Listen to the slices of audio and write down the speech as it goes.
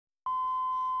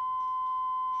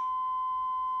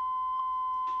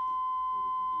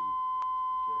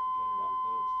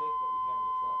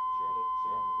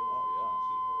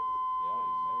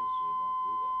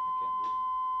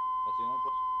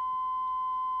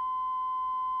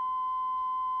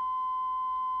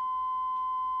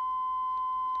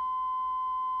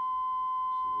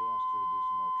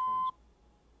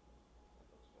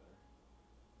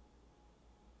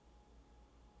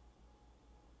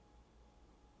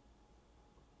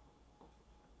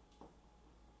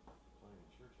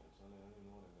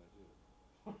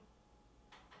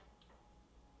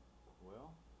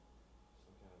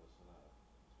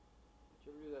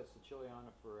It's the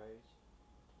Chileana Forays.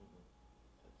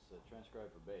 It's transcribed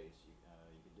for bass. You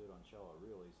can do it on cello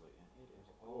real easily, and it is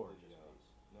a gorgeous piece.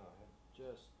 No,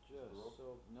 just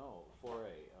so no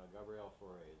Fauré, Gabriel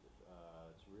Fauré.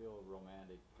 It's real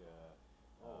romantic.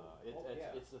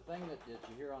 It's the thing that you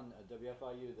hear on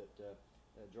WFIU that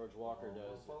George Walker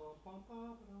does.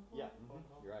 Yeah,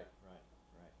 you're right.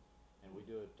 And we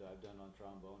do it. I've done it on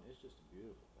trombone. It's just a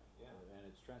beautiful thing. Yeah. And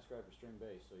it's transcribed for string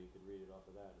bass, so you could read it off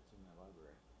of that. It's in that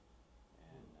library,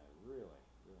 and really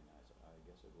nice. I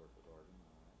guess I'd work with organ.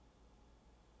 All right.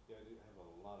 Yeah, I do have a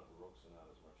lot of Baroque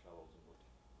sonatas, Marcellos, and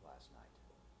Last night.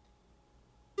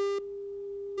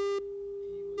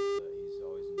 He's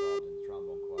always involved in the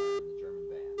trombone choir and the German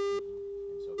band,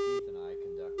 and so Keith and I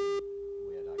conducted.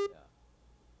 We had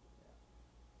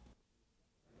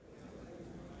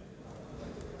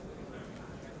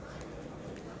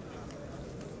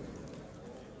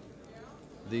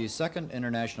The Second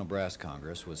International Brass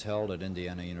Congress was held at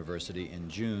Indiana University in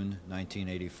June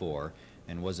 1984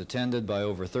 and was attended by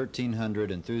over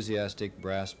 1,300 enthusiastic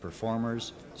brass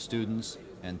performers, students,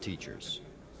 and teachers.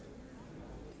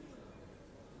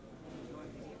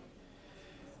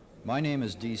 My name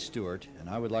is Dee Stewart, and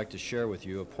I would like to share with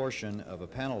you a portion of a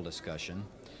panel discussion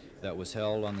that was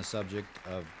held on the subject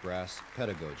of brass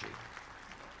pedagogy.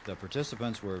 The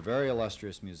participants were very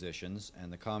illustrious musicians,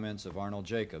 and the comments of Arnold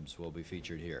Jacobs will be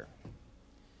featured here.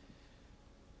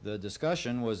 The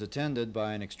discussion was attended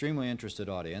by an extremely interested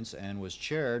audience and was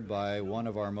chaired by one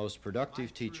of our most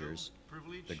productive teachers,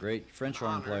 the great French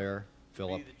horn player,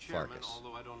 Philip Farkas.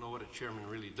 Although I don't know what a chairman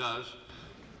really does,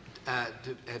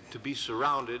 to be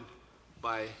surrounded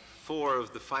by four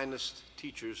of the finest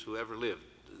teachers who ever lived,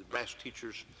 the brass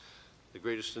teachers, the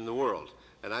greatest in the world.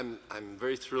 And I'm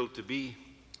very thrilled to be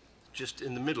just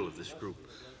in the middle of this group.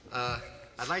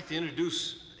 I'd like to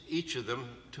introduce each of them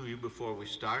to you before we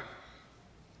start.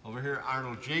 Over here,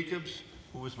 Arnold Jacobs,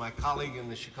 who was my colleague in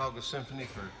the Chicago Symphony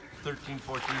for 13,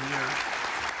 14 years.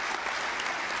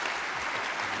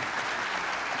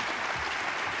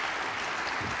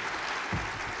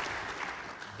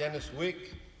 Dennis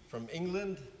Wick from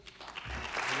England,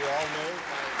 who you all know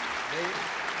by name.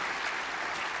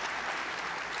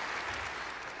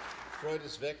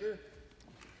 Freudis Wecker.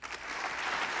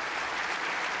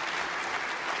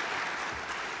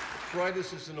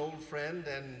 Freudis is an old friend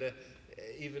and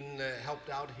even helped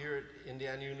out here at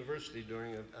Indiana University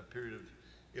during a period of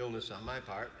illness on my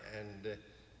part, and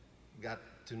got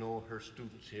to know her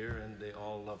students here, and they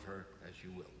all love her, as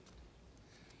you will.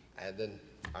 And then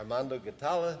Armando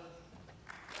Gatalla.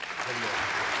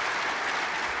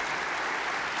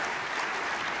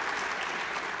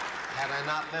 Had I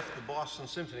not left the Boston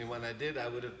Symphony when I did, I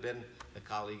would have been a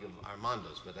colleague of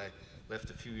Armando's, but I left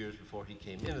a few years before he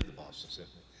came into the Boston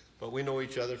Symphony. But we know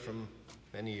each other from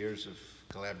many years of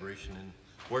collaboration in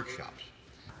workshops.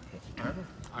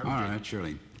 All right,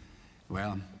 Shirley.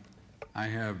 Well, I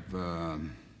have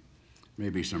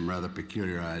maybe some rather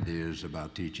peculiar ideas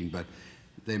about teaching, but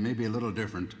they may be a little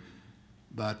different.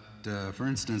 But for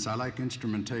instance, I like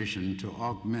instrumentation to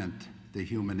augment the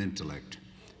human intellect,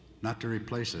 not to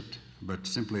replace it, but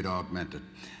simply to augment it.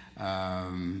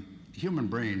 Human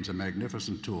brain's a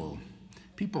magnificent tool.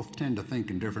 People tend to think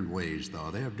in different ways,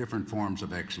 though. They have different forms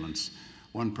of excellence.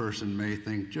 One person may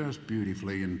think just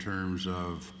beautifully in terms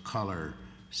of color,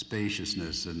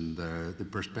 spaciousness, and the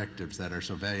perspectives that are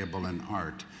so valuable in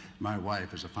art. My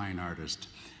wife is a fine artist,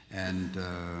 and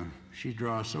she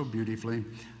draws so beautifully.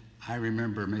 I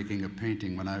remember making a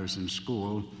painting when I was in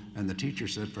school, and the teacher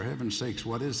said, "For heaven's sakes,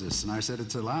 what is this?" And I said,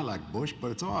 "It's a lilac bush,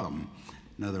 but it's autumn."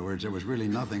 In other words, there was really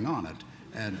nothing on it.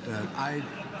 And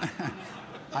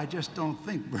I just don't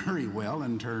think very well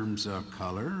in terms of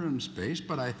color and space,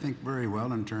 but I think very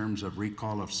well in terms of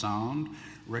recall of sound,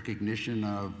 recognition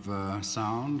of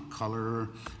sound, color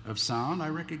of sound. I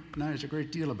recognize a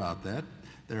great deal about that.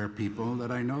 There are people that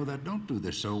I know that don't do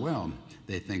this so well.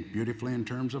 They think beautifully in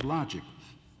terms of logic.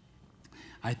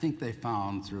 I think they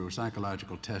found through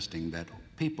psychological testing that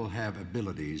people have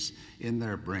abilities in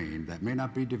their brain that may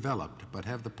not be developed, but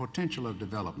have the potential of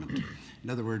development. In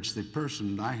other words, the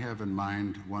person I have in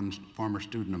mind, one former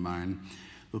student of mine,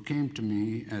 who came to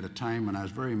me at a time when I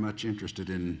was very much interested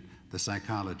in the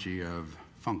psychology of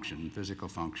function, physical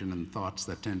function, and thoughts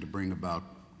that tend to bring about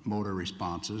motor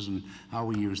responses and how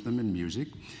we use them in music.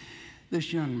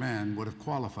 This young man would have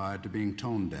qualified to being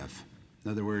tone deaf. In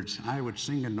other words, I would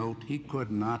sing a note, he could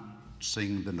not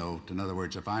sing the note. In other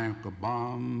words, if I go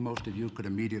bomb, most of you could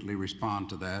immediately respond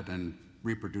to that and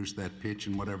reproduce that pitch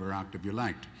in whatever octave you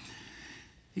liked.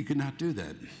 He could not do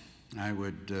that. I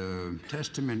would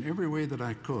test him in every way that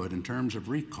I could in terms of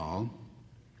recall,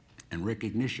 and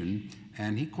recognition,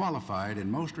 and he qualified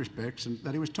in most respects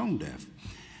that he was tone deaf.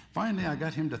 Finally, I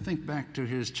got him to think back to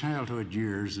his childhood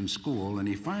years in school, and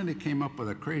he finally came up with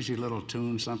a crazy little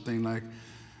tune, something like,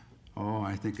 oh,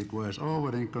 I think it was, oh,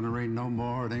 it ain't gonna rain no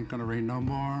more, it ain't gonna rain no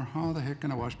more. How the heck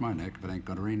can I wash my neck if it ain't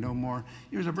gonna rain no more?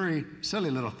 It was a very silly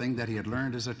little thing that he had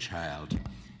learned as a child.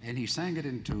 And he sang it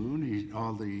in tune,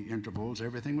 all the intervals,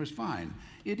 everything was fine.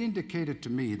 It indicated to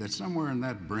me that somewhere in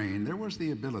that brain there was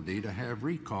the ability to have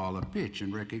recall of pitch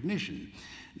and recognition.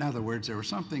 In other words, there was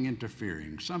something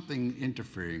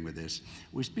interfering with this.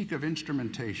 We speak of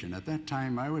instrumentation. At that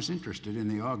time, I was interested in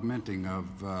the augmenting of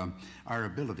our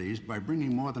abilities by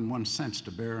bringing more than one sense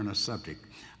to bear on a subject.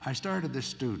 I started this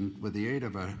student with the aid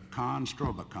of a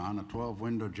Strobocon, a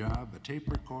 12-window job, a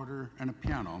tape recorder, and a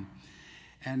piano.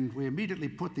 And we immediately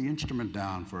put the instrument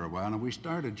down for a while, and we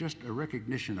started just a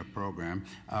recognition of program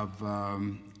of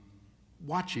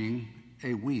watching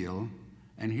a wheel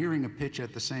and hearing a pitch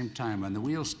at the same time. When the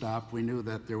wheel stopped, we knew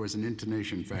that there was an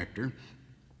intonation factor.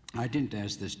 I didn't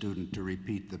ask the student to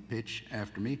repeat the pitch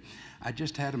after me. I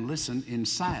just had him listen in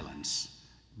silence,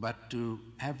 but to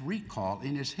have recall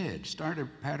in his head, start a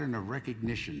pattern of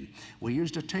recognition. We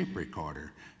used a tape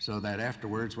recorder so that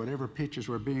afterwards whatever pitches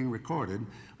were being recorded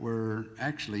were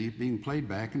actually being played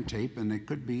back in tape, and they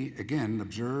could be, again,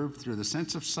 observed through the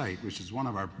sense of sight, which is one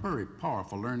of our very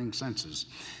powerful learning senses.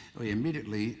 We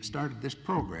immediately started this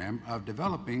program of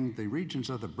developing the regions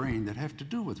of the brain that have to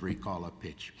do with recall of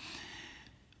pitch.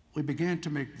 We began to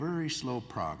make very slow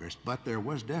progress, but there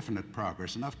was definite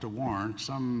progress, enough to warrant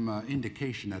some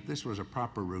indication that this was a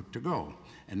proper route to go.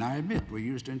 And I admit we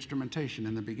used instrumentation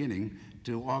in the beginning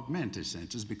to augment his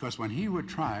senses, because when he would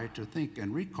try to think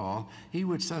and recall, he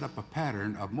would set up a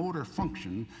pattern of motor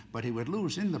function, but he would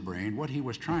lose in the brain what he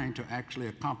was trying to actually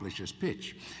accomplish as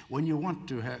pitch. When you want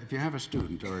to have, if you have a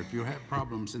student, or if you have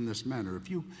problems in this manner, if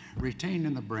you retain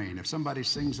in the brain, if somebody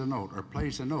sings a note or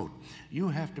plays a note, you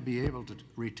have to be able to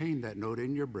retain that note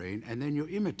in your brain, and then you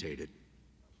imitate it.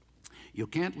 You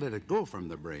can't let it go from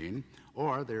the brain,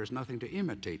 or there's nothing to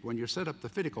imitate. When you set up the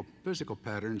physical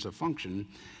patterns of function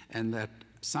and that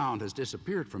sound has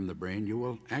disappeared from the brain, you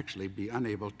will actually be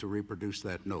unable to reproduce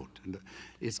that note. And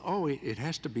it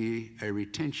has to be a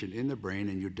retention in the brain,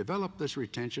 and you develop this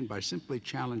retention by simply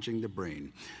challenging the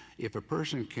brain. If a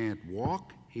person can't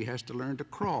walk, he has to learn to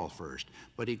crawl first,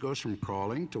 but he goes from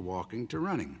crawling to walking to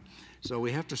running. So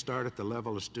we have to start at the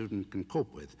level a student can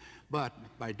cope with. But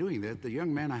by doing that, the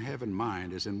young man I have in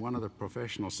mind is in one of the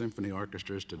professional symphony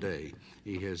orchestras today.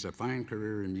 He has a fine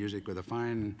career in music with a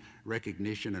fine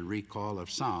recognition and recall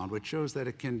of sound, which shows that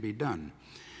it can be done.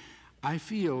 I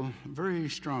feel very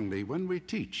strongly when we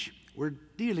teach, we're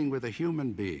dealing with a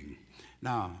human being.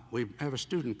 Now, we have a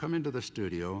student come into the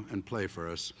studio and play for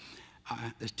us.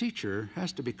 The teacher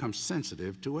has to become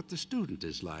sensitive to what the student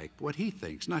is like, what he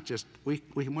thinks. Not just, we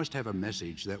must have a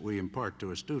message that we impart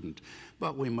to a student,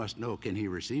 but we must know, can he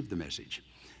receive the message?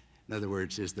 In other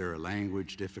words, is there a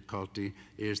language difficulty?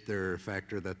 Is there a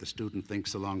factor that the student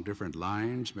thinks along different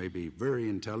lines, maybe very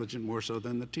intelligent, more so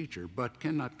than the teacher, but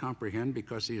cannot comprehend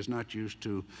because he is not used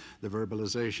to the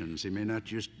verbalizations. He may not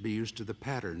be used to the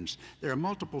patterns. There are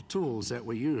multiple tools that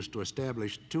we use to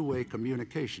establish two-way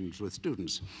communications with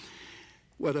students.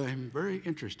 What I'm very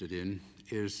interested in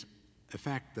is the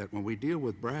fact that when we deal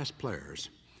with brass players,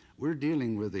 we're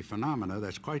dealing with a phenomena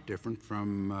that's quite different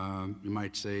from, you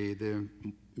might say, the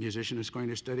musician is going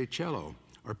to study cello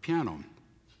or piano.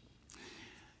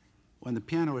 When the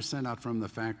piano is sent out from the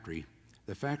factory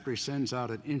sends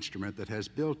out an instrument that has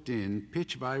built-in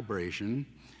pitch vibration,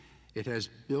 it has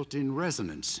built-in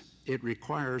resonance. It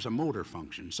requires a motor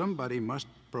function. Somebody must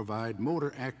provide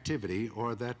motor activity,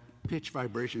 or that pitch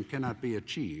vibration cannot be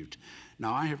achieved.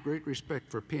 Now, I have great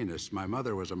respect for pianists. My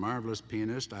mother was a marvelous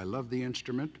pianist. I love the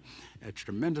instrument. It's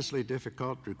tremendously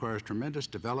difficult, requires tremendous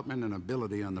development and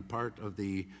ability on the part of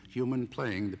the human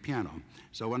playing the piano.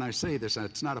 So when I say this,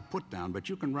 it's not a put down, but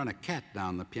you can run a cat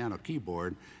down the piano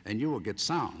keyboard and you will get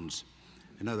sounds.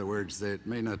 In other words, that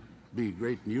may not be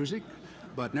great music,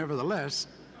 but nevertheless,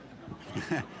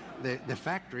 the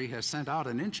factory has sent out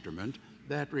an instrument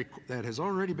that has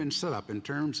already been set up in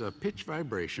terms of pitch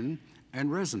vibration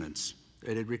and resonance,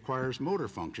 and it requires motor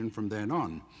function from then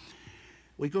on.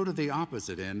 We go to the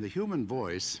opposite end. The human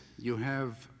voice, you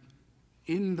have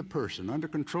in the person, under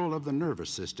control of the nervous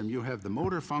system, you have the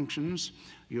motor functions,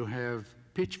 you have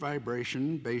pitch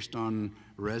vibration based on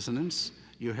resonance,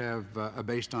 you have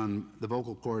based on the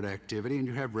vocal cord activity, and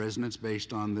you have resonance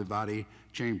based on the body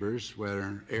chambers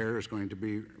where air is going to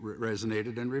be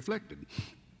resonated and reflected.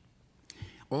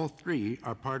 All three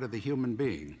are part of the human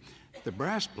being. The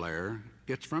brass player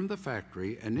gets from the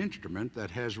factory an instrument that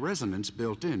has resonance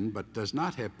built in but does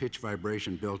not have pitch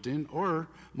vibration built in or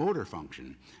motor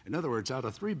function. In other words, out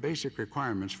of three basic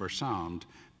requirements for sound,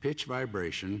 pitch,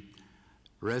 vibration,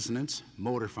 resonance,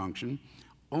 motor function,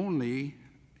 only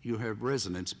you have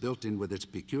resonance built in with its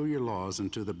peculiar laws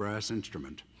into the brass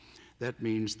instrument. That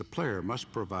means the player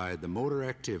must provide the motor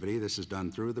activity. This is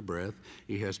done through the breath.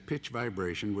 He has pitch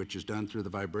vibration, which is done through the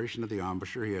vibration of the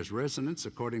embouchure. He has resonance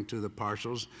according to the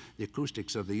partials. The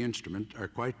acoustics of the instrument are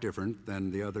quite different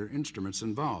than the other instruments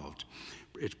involved.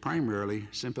 It's primarily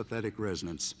sympathetic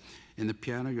resonance. In the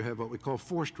piano, you have what we call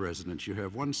forced resonance. You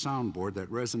have one soundboard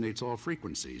that resonates all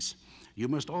frequencies. You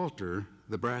must alter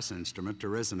the brass instrument to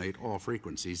resonate all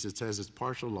frequencies. It has its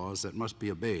partial laws that must be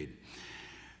obeyed.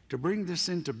 To bring this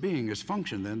into being as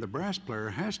function, then, the brass player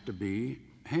has to be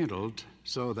handled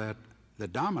so that the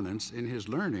dominance in his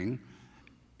learning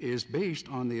is based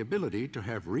on the ability to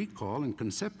have recall and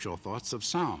conceptual thoughts of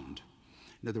sound.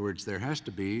 In other words, there has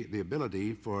to be the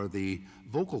ability for the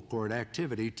vocal cord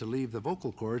activity to leave the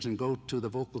vocal cords and go to the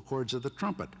vocal cords of the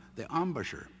trumpet, the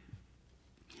embouchure.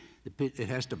 It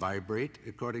has to vibrate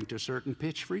according to certain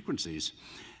pitch frequencies.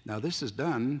 Now, this is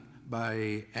done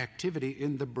by activity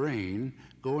in the brain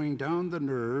going down the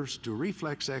nerves to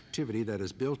reflex activity that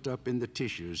is built up in the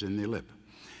tissues in the lip.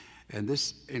 And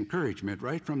this encouragement,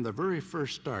 right from the very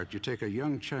first start, you take a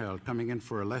young child coming in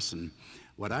for a lesson.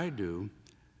 What I do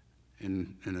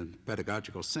in a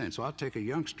pedagogical sense, so I'll take a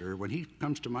youngster, when he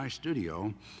comes to my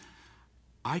studio,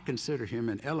 I consider him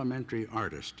an elementary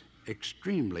artist,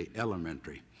 extremely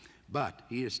elementary. But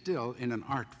he is still in an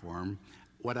art form.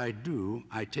 What I do,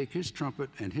 I take his trumpet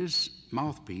and his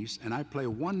mouthpiece and I play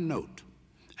one note,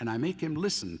 and I make him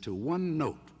listen to one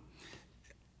note.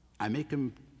 I make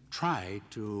him try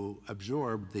to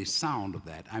absorb the sound of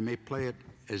that. I may play it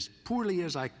as poorly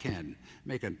as I can,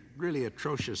 make a really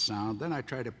atrocious sound, then I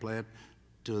try to play it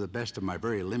to the best of my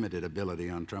very limited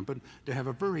ability on trumpet to have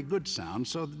a very good sound,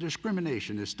 so the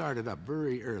discrimination is started up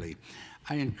very early.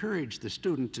 I encourage the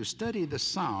student to study the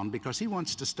sound because he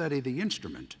wants to study the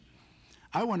instrument.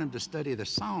 I want him to study the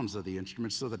sounds of the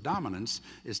instrument, so the dominance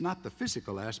is not the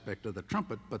physical aspect of the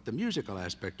trumpet, but the musical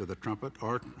aspect of the trumpet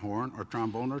or horn or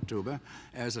trombone or tuba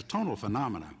as a tonal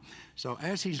phenomena. So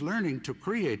as he's learning to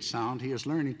create sound, he is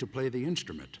learning to play the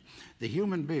instrument. The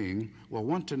human being will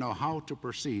want to know how to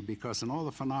proceed because in all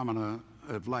the phenomena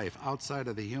of life outside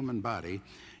of the human body,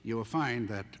 you will find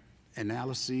that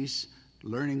analyses,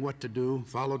 learning what to do,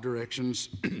 follow directions,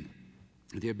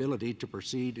 the ability to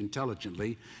proceed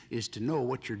intelligently is to know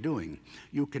what you're doing.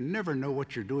 You can never know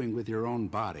what you're doing with your own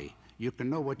body. You can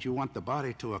know what you want the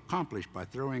body to accomplish by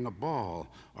throwing a ball,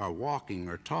 or walking,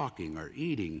 or talking, or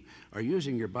eating, or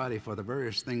using your body for the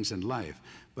various things in life.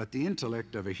 But the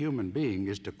intellect of a human being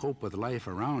is to cope with life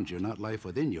around you, not life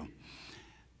within you.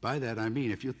 By that I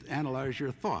mean, if you analyze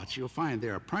your thoughts, you'll find they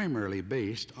are primarily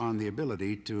based on the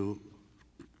ability to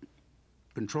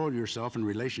control yourself in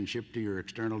relationship to your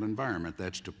external environment.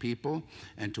 That's to people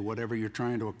and to whatever you're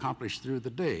trying to accomplish through the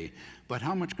day. But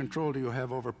how much control do you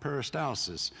have over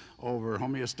peristalsis, over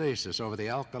homeostasis, over the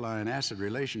alkaline-acid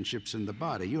relationships in the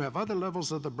body? You have other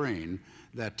levels of the brain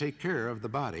that take care of the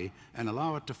body and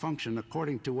allow it to function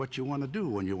according to what you want to do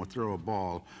when you throw a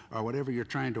ball or whatever you're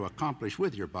trying to accomplish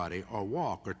with your body, or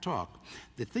walk or talk.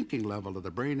 The thinking level of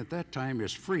the brain at that time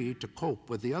is free to cope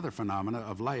with the other phenomena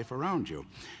of life around you.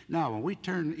 Now, when we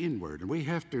turn inward, and we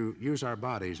have to use our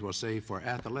bodies, we'll say, for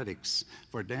athletics,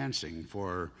 for dancing,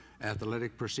 for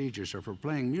athletic procedures, or for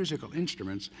playing musical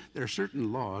instruments, there are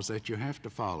certain laws that you have to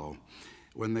follow.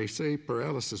 When they say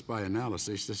paralysis by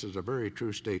analysis, this is a very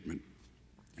true statement.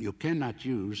 You cannot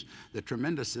use the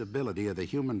tremendous ability of the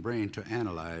human brain to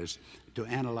analyze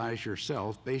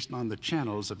yourself based on the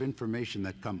channels of information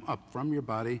that come up from your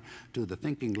body to the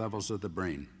thinking levels of the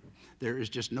brain. There is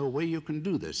just no way you can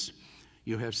do this.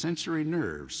 You have sensory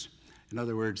nerves, in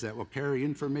other words, that will carry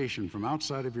information from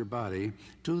outside of your body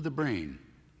to the brain.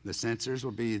 The sensors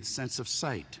will be the sense of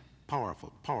sight,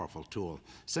 powerful, powerful tool.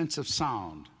 Sense of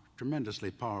sound, tremendously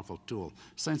powerful tool.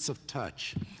 Sense of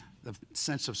touch, the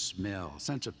sense of smell,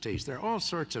 sense of taste. There are all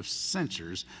sorts of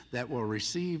sensors that will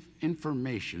receive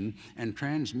information and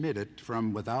transmit it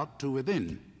from without to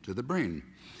within, to the brain.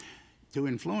 To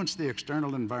influence the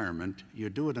external environment, you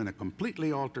do it on a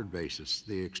completely altered basis.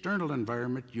 The external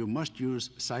environment, you must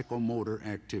use psychomotor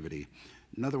activity.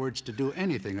 In other words, to do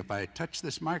anything, if I touch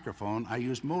this microphone, I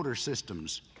use motor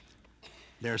systems.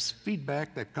 There's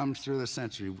feedback that comes through the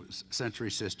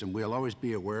sensory system. We'll always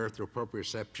be aware through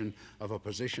proprioception of a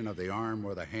position of the arm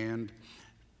or the hand.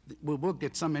 we'll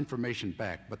get some information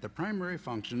back, but the primary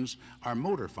functions are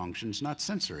motor functions, not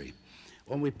sensory.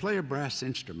 When we play a brass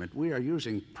instrument, we are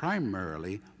using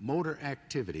primarily motor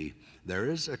activity. There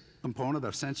is a component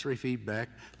of sensory feedback,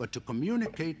 but to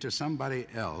communicate to somebody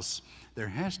else, there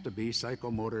has to be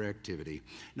psychomotor activity.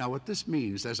 Now, what this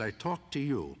means, as I talk to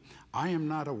you, I am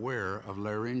not aware of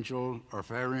laryngeal or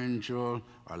pharyngeal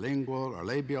or lingual or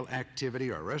labial activity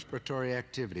or respiratory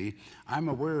activity. I'm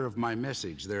aware of my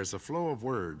message. There's a flow of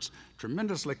words.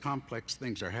 Tremendously complex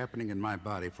things are happening in my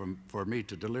body for me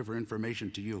to deliver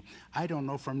information to you. I don't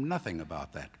know from nothing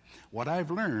about that. What I've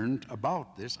learned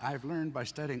about this, I've learned by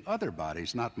studying other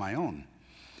bodies, not my own.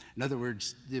 In other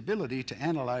words, the ability to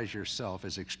analyze yourself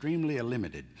is extremely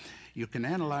limited. You can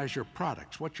analyze your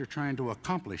products, what you're trying to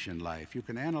accomplish in life. You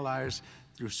can analyze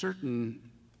through certain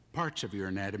parts of your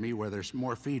anatomy where there's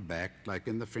more feedback, like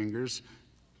in the fingers,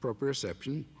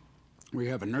 proprioception. We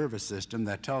have a nervous system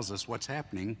that tells us what's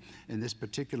happening in this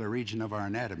particular region of our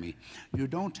anatomy. You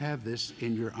don't have this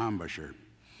in your embouchure.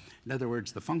 In other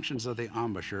words, the functions of the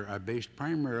embouchure are based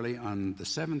primarily on the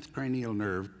 7th cranial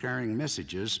nerve carrying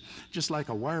messages, just like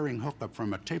a wiring hookup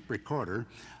from a tape recorder.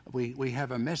 We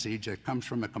have a message that comes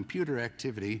from a computer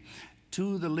activity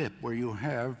to the lip where you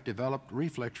have developed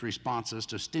reflex responses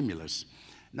to stimulus.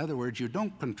 In other words, you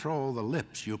don't control the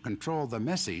lips, you control the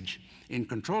message. In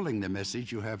controlling the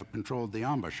message, you have controlled the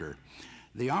embouchure.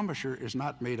 The embouchure is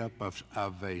not made up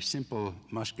of a simple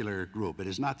muscular group. It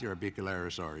is not the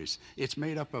orbicularis oris. It's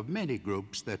made up of many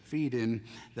groups that feed in,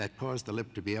 that cause the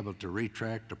lip to be able to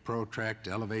retract, to protract,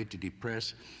 to elevate, to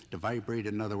depress, to vibrate,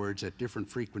 in other words, at different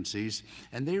frequencies.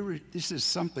 And this is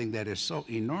something that is so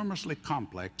enormously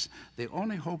complex, the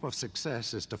only hope of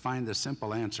success is to find the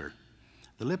simple answer.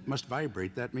 The lip must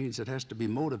vibrate. That means it has to be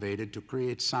motivated to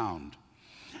create sound.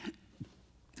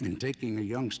 In taking a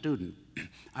young student,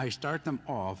 I start them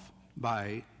off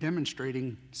by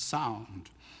demonstrating sound.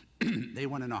 They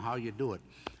want to know how you do it.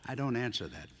 I don't answer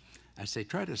that. I say,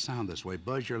 try to sound this way,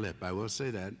 buzz your lip. I will say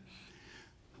that.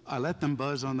 I let them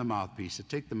buzz on the mouthpiece. I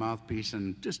take the mouthpiece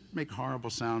and just make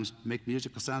horrible sounds, make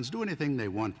musical sounds, do anything they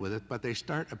want with it, but they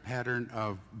start a pattern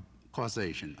of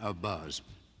causation, of buzz.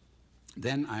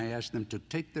 Then I ask them to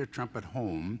take their trumpet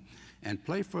home and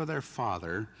play for their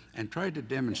father and try to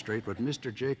demonstrate what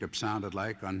Mr. Jacob sounded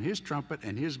like on his trumpet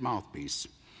and his mouthpiece.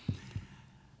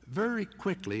 Very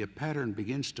quickly, a pattern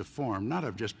begins to form, not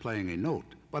of just playing a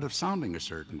note, but of sounding a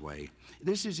certain way.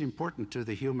 This is important to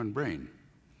the human brain.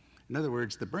 In other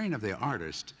words, the brain of the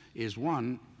artist is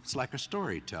one, it's like a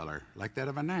storyteller, like that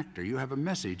of an actor. You have a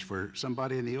message for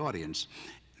somebody in the audience,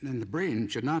 and the brain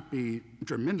should not be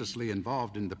tremendously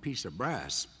involved in the piece of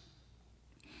brass.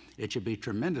 It should be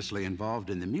tremendously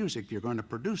involved in the music you're going to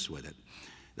produce with it.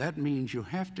 That means you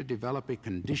have to develop a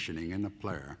conditioning in a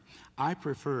player. I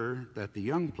prefer that the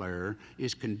young player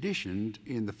is conditioned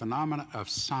in the phenomena of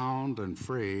sound and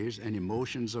phrase and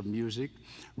emotions of music,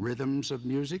 rhythms of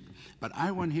music, but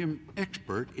I want him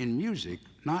expert in music,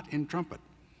 not in trumpet,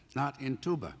 not in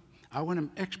tuba. I want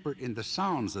him expert in the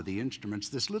sounds of the instruments.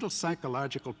 This little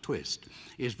psychological twist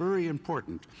is very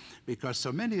important because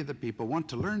so many of the people want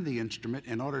to learn the instrument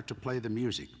in order to play the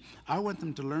music. I want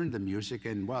them to learn the music,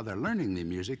 and while they're learning the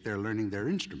music, they're learning their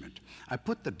instrument. I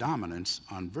put the dominance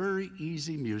on very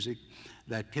easy music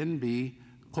that can be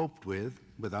coped with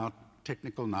without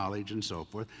technical knowledge and so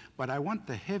forth, but I want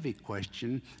the heavy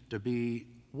question to be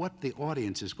what the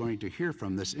audience is going to hear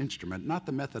from this instrument, not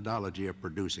the methodology of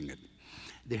producing it.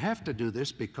 They have to do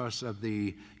this because of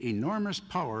the enormous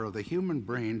power of the human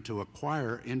brain to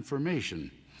acquire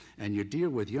information. And you deal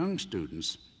with young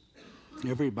students,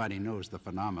 everybody knows the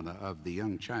phenomena of the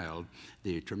young child,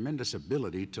 the tremendous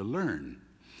ability to learn.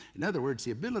 In other words,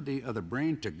 the ability of the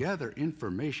brain to gather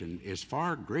information is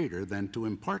far greater than to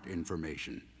impart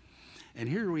information. And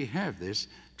here we have this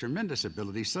tremendous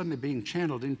ability suddenly being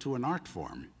channeled into an art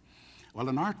form. Well,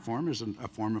 an art form is a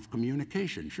form of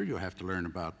communication. Sure, you'll have to learn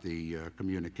about the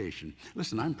communication.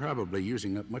 Listen, I'm probably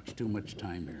using up much too much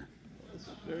time here. That's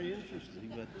very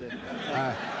interesting, but...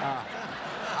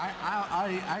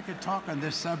 I could talk on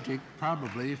this subject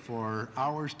probably for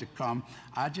hours to come.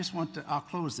 I'll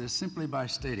close this simply by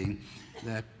stating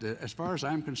that as far as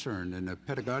I'm concerned, in a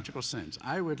pedagogical sense,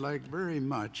 I would like very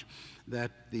much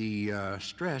that the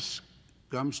stress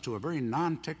comes to a very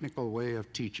non-technical way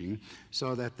of teaching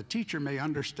so that the teacher may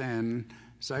understand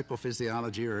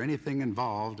psychophysiology or anything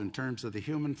involved in terms of the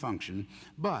human function,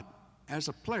 but as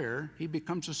a player, he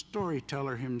becomes a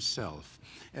storyteller himself.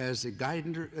 As a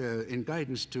in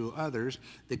guidance to others,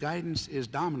 the guidance is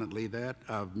dominantly that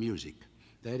of music.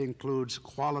 That includes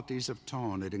qualities of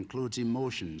tone. It includes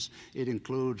emotions. It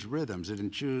includes rhythms. It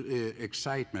includes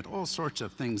excitement, all sorts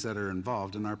of things that are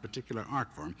involved in our particular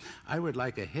art form. I would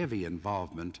like a heavy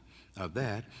involvement of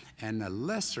that and a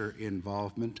lesser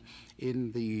involvement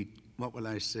in the, what will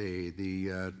I say,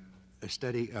 the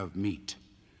study of meat,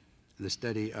 the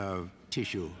study of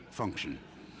tissue function.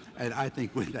 And I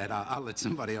think with that, I'll let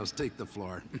somebody else take the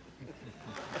floor.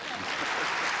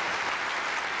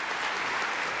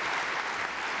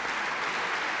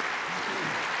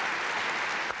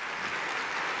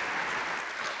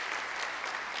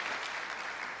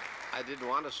 I didn't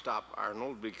want to stop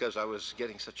Arnold because I was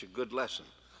getting such a good lesson.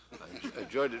 I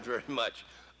enjoyed it very much.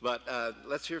 But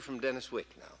let's hear from Dennis Wick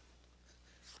now.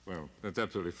 Well, that's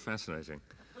absolutely fascinating.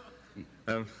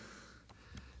 It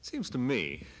seems to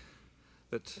me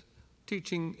that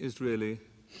teaching is really,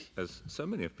 as so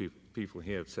many of people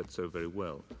here have said so very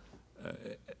well,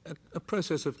 a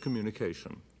process of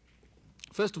communication.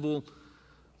 First of all,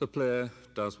 the player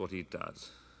does what he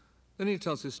does. Then he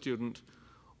tells his student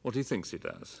what he thinks he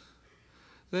does.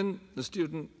 Then the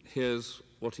student hears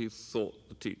what he thought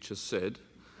the teacher said,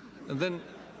 and then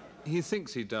he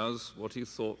thinks he does what he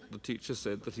thought the teacher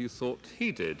said that he thought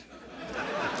he did.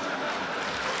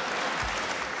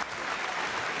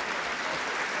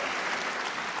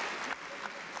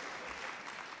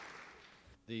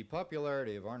 The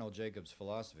popularity of Arnold Jacobs'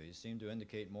 philosophies seemed to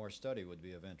indicate more study would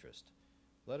be of interest.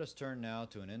 Let us turn now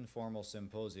to an informal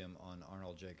symposium on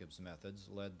Arnold Jacobs' methods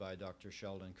led by Dr.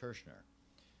 Sheldon Kirshner.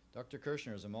 Dr.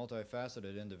 Kirshner is a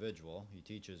multifaceted individual. He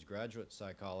teaches graduate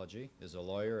psychology, is a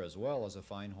lawyer, as well as a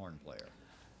fine horn player.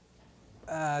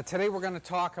 Today we're going to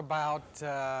talk about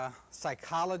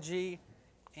psychology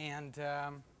and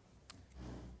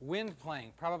wind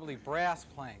playing, probably brass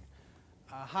playing.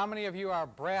 How many of you are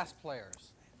brass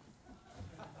players?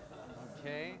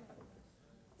 Okay.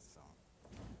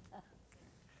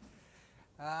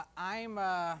 I'm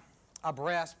a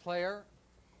brass player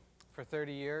for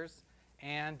 30 years.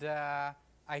 And I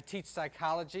teach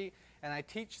psychology, and I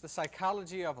teach the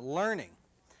psychology of learning.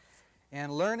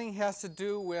 And learning has to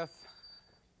do with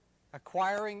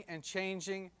acquiring and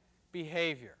changing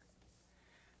behavior.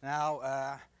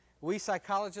 Now, we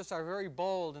psychologists are very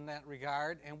bold in that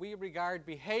regard, and we regard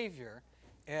behavior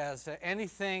as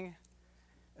anything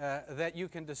that you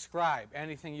can describe,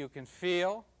 anything you can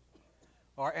feel,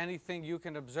 or anything you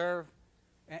can observe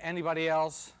anybody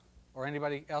else, or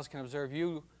anybody else can observe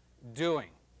you doing.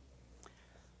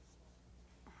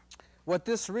 What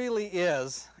this really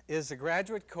is a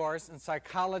graduate course in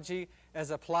psychology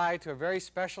as applied to a very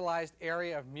specialized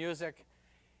area of music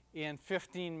in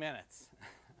 15 minutes.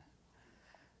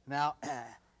 Now,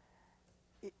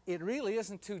 it really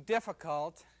isn't too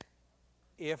difficult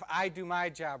if I do my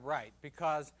job right,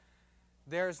 because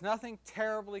there's nothing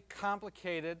terribly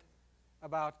complicated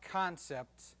about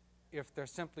concepts if they're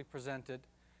simply presented.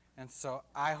 And so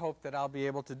I hope that I'll be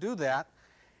able to do that.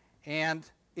 And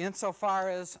insofar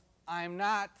as I'm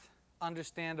not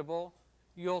understandable,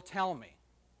 you'll tell me.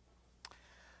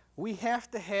 We have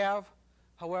to have,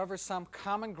 however, some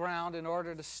common ground in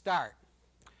order to start.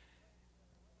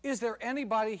 Is there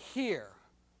anybody here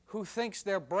who thinks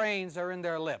their brains are in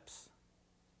their lips?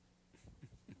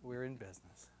 We're in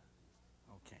business.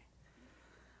 Okay.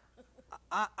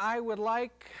 I would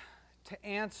like to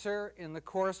answer in the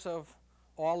course of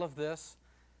all of this,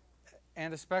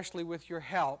 and especially with your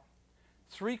help,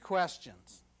 3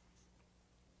 questions.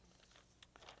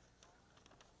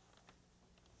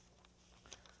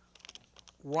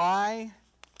 Why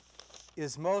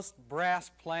is most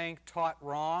brass playing taught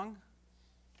wrong?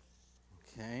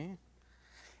 Okay.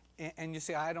 And you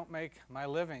see, I don't make my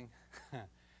living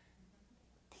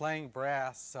playing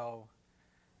brass, so,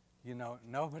 you know,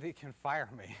 nobody can fire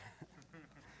me.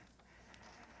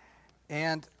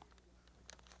 And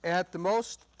at the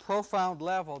most profound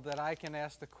level that I can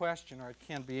ask the question, or it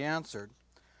can be answered,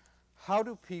 how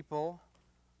do people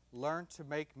learn to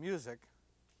make music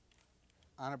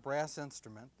on a brass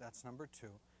instrument? That's number 2.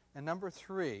 And number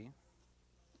 3,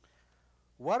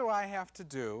 what do I have to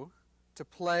do to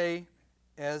play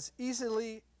as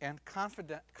easily and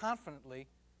confidently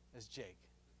as Jake?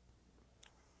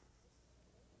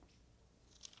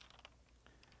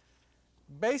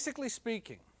 Basically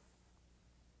speaking,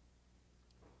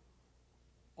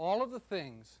 all of the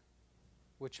things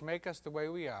which make us the way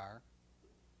we are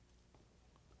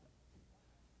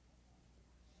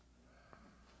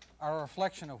a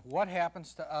reflection of what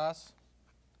happens to us,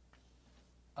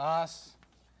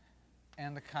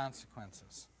 and the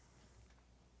consequences.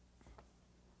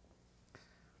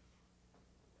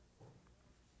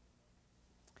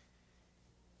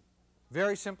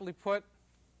 Very simply put,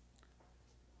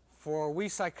 For we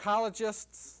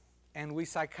psychologists and we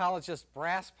psychologist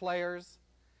brass players,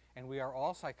 and we are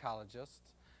all psychologists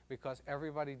because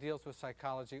everybody deals with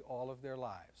psychology all of their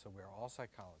lives. So we're all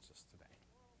psychologists today.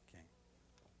 Okay.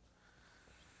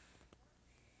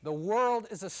 The world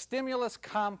is a stimulus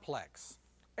complex.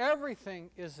 Everything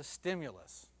is a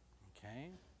stimulus. Okay?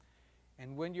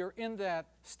 And when you're in that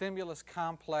stimulus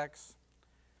complex,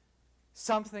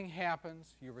 something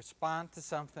happens, you respond to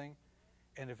something,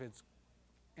 and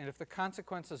if the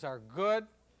consequences are good,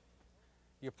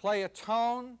 you play a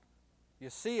tone,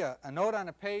 you see a note on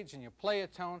a page and you play a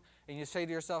tone and you say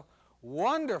to yourself,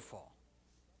 wonderful,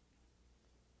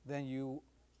 then you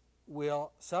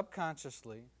will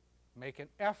subconsciously make an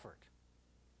effort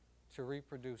to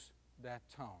reproduce that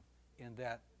tone in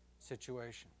that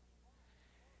situation.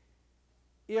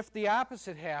 If the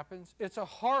opposite happens, it's a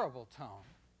horrible tone.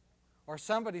 Or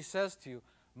somebody says to you,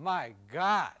 my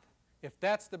God, if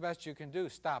that's the best you can do,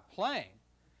 stop playing.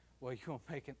 Well, you'll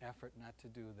make an effort not to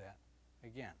do that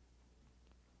again.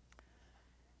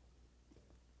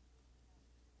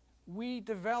 We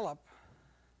develop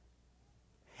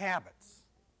habits.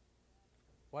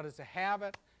 What is a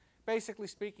habit? Basically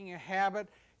speaking, a habit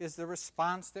is the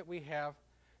response that we have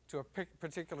to a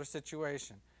particular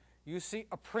situation. You see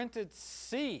a printed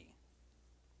C,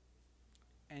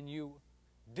 and you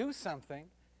do something,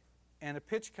 and a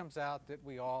pitch comes out that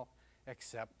we all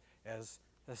accept as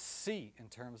a C in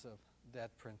terms of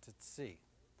that printed C.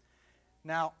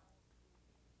 Now,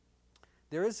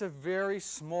 there is a very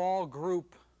small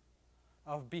group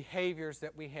of behaviors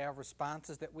that we have,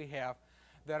 responses that we have,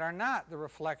 that are not the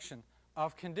reflection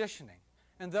of conditioning.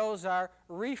 And those are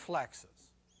reflexes.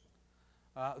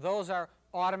 Those are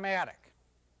automatic.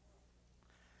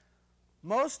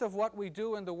 Most of what we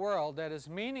do in the world that is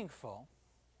meaningful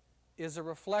is a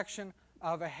reflection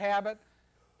of a habit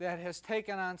that has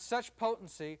taken on such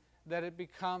potency that it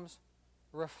becomes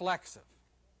reflexive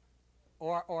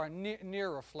or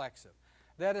near reflexive.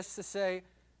 That is to say,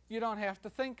 you don't have to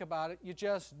think about it, you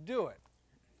just do it.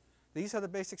 These are the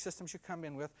basic systems you come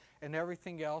in with, and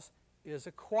everything else is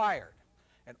acquired.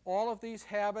 And all of these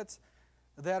habits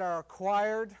that are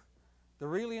acquired, the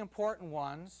really important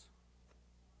ones,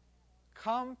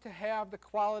 come to have the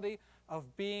quality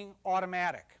of being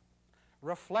automatic,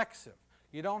 reflexive.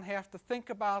 You don't have to think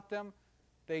about them.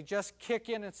 They just kick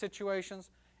in situations,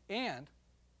 and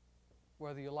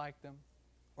whether you like them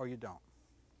or you don't.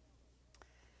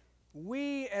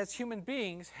 We, as human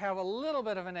beings, have a little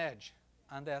bit of an edge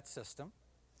on that system,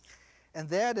 and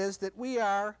that is that we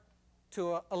are,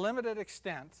 to a limited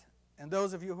extent, and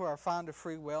those of you who are fond of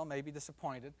free will may be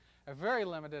disappointed, a very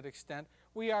limited extent,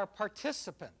 we are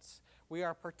participants. We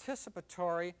are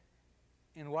participatory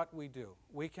in what we do.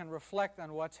 We can reflect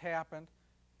on what's happened,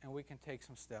 and we can take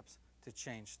some steps to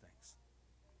change things.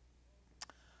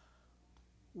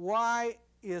 Why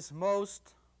is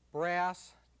most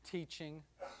brass teaching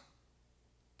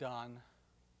done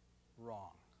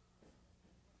wrong?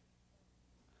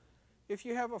 If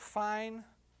you have a fine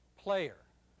player,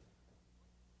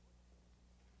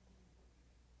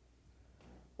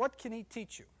 what can he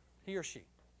teach you, he or she?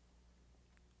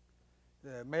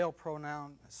 The male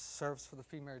pronoun serves for the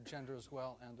female gender as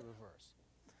well, and the reverse.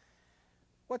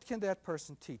 What can that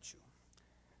person teach you?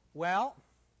 Well,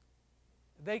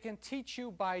 they can teach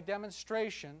you by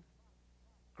demonstration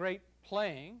great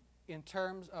playing in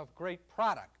terms of great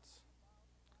products.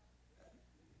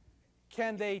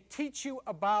 Can they teach you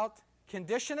about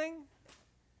conditioning,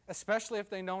 especially if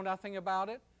they know nothing about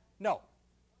it? No.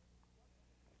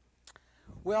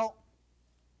 Well,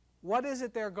 what is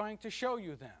it they're going to show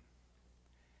you then?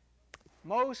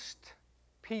 Most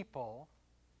people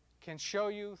can show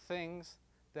you things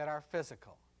that are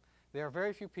physical. There are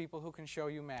very few people who can show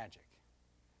you magic.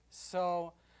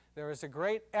 So there is a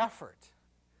great effort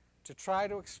to try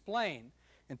to explain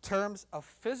in terms of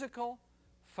physical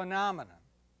phenomena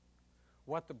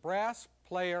what the brass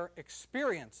player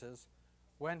experiences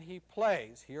when he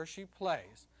plays, he or she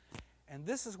plays. And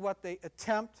this is what they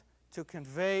attempt to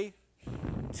convey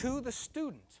to the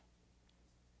student.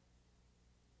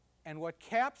 And what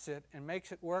caps it and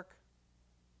makes it work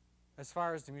as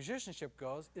far as the musicianship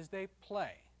goes is they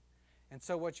play. And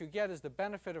so what you get is the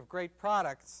benefit of great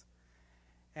products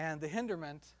and the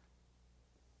hinderment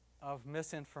of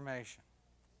misinformation.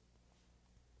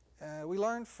 We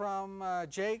learned from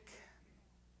Jake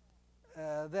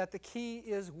that the key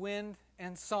is wind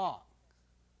and song.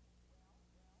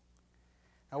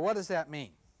 Now, what does that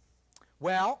mean?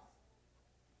 Well,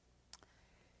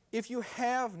 if you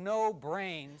have no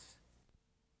brains,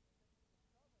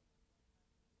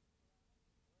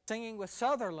 singing with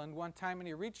Sutherland one time, and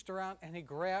he reached around and he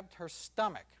grabbed her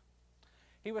stomach.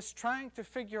 He was trying to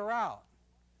figure out,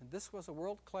 and this was a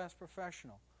world-class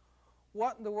professional,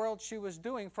 what in the world she was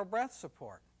doing for breath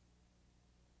support.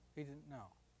 He didn't know.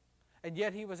 And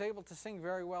yet he was able to sing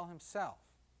very well himself.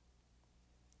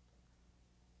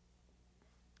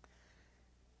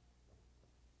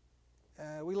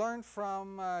 We learned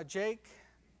from Jake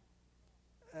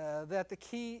that the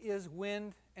key is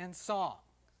wind and song.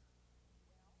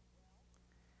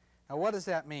 Now, what does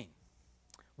that mean?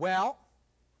 Well,